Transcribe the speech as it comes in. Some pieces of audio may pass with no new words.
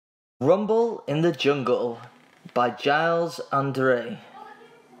Rumble in the Jungle by Giles Andreae.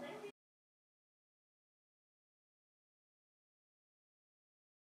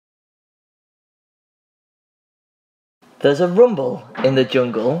 There's a rumble in the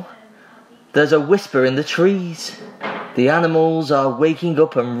jungle, there's a whisper in the trees. The animals are waking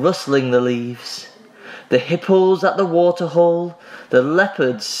up and rustling the leaves. The hippos at the waterhole, the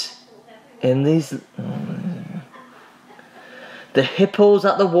leopards in these... The hippos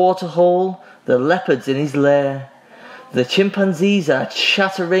at the waterhole, the leopards in his lair. The chimpanzees are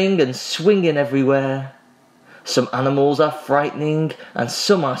chattering and swinging everywhere. Some animals are frightening and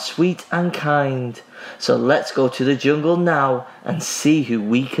some are sweet and kind. So let's go to the jungle now and see who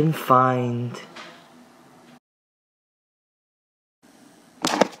we can find.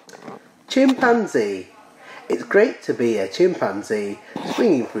 Chimpanzee. It's great to be a chimpanzee,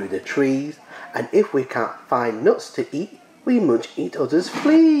 swinging through the trees, and if we can't find nuts to eat, we munch each other's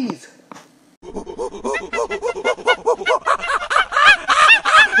fleas.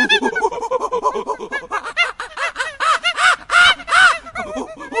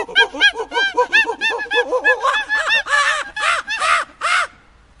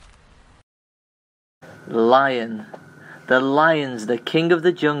 Lion. The lion's the king of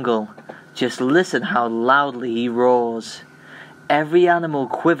the jungle. Just listen how loudly he roars. Every animal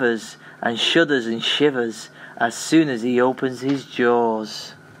quivers and shudders and shivers as soon as he opens his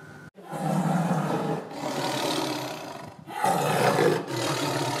jaws.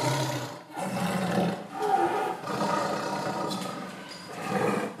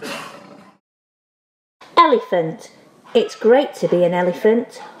 Elephant. It's great to be an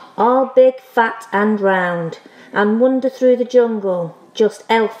elephant, all big, fat and round, and wander through the jungle, just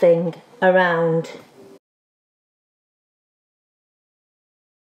elfing around.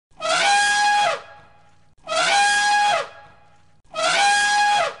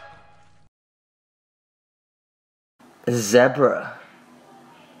 Zebra.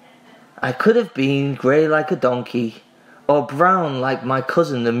 I could have been grey like a donkey, or brown like my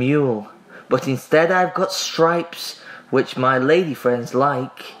cousin the mule, but instead I've got stripes, which my lady friends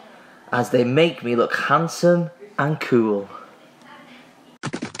like, as they make me look handsome and cool.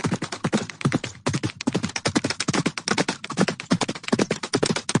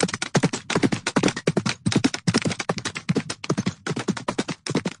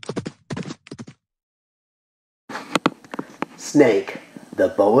 Snake. The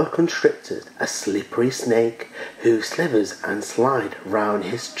boa constrictor, a slippery snake who slithers and slides round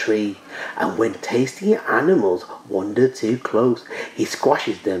his tree, and when tasty animals wander too close, he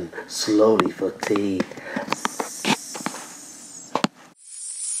squashes them slowly for tea.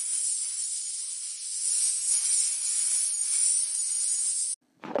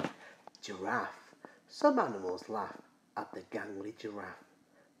 Giraffe. Some animals laugh at the gangly giraffe,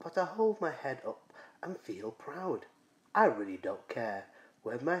 but I hold my head up and feel proud. I really don't care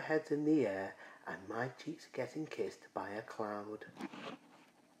when my head's in the air and my cheeks getting kissed by a cloud.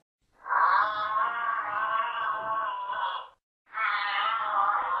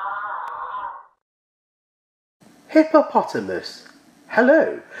 Hippopotamus.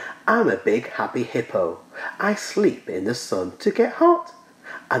 Hello, I'm a big happy hippo. I sleep in the sun to get hot.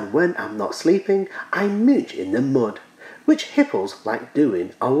 And when I'm not sleeping, I mooch in the mud, which hippos like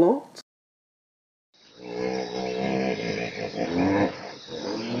doing a lot.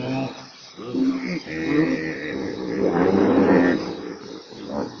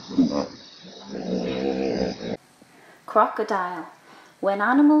 Crocodile. When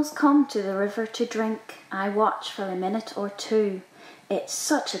animals come to the river to drink, I watch for a minute or two. It's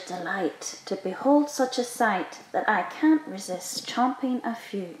such a delight to behold such a sight that I can't resist chomping a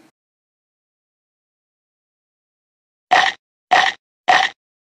few.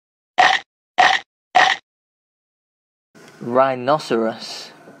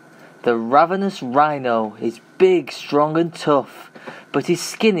 Rhinoceros. The ravenous rhino is big, strong and tough, but his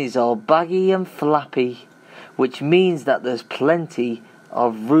skin is all baggy and flappy, which means that there's plenty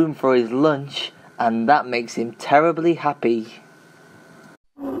of room for his lunch, and that makes him terribly happy.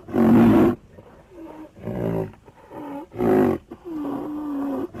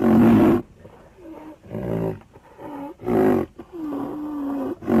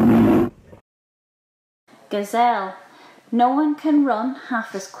 Gazelle. No one can run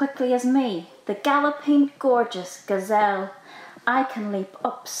half as quickly as me, the galloping, gorgeous gazelle. I can leap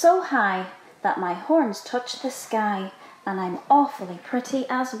up so high that my horns touch the sky, and I'm awfully pretty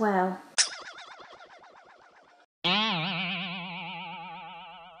as well.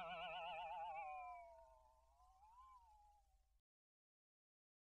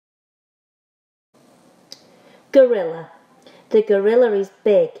 Gorilla. The gorilla is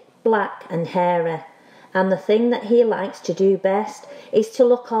big, black and hairy, and the thing that he likes to do best is to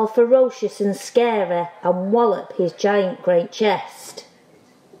look all ferocious and scary and wallop his giant great chest.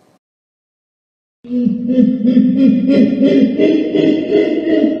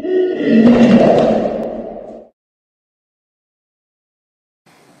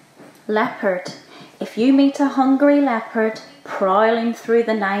 Leopard. If you meet a hungry leopard prowling through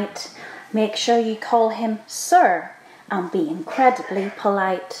the night, make sure you call him sir and be incredibly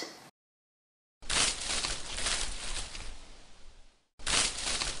polite.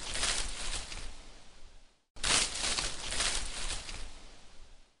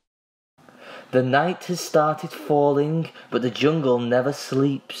 The night has started falling, but the jungle never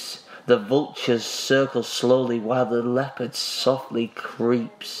sleeps. The vultures circle slowly while the leopard softly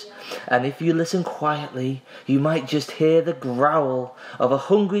creeps. And if you listen quietly, you might just hear the growl of a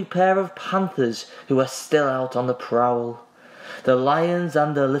hungry pair of panthers who are still out on the prowl. The lions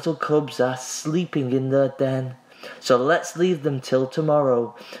and their little cubs are sleeping in their den, so let's leave them till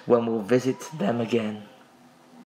tomorrow when we'll visit them again.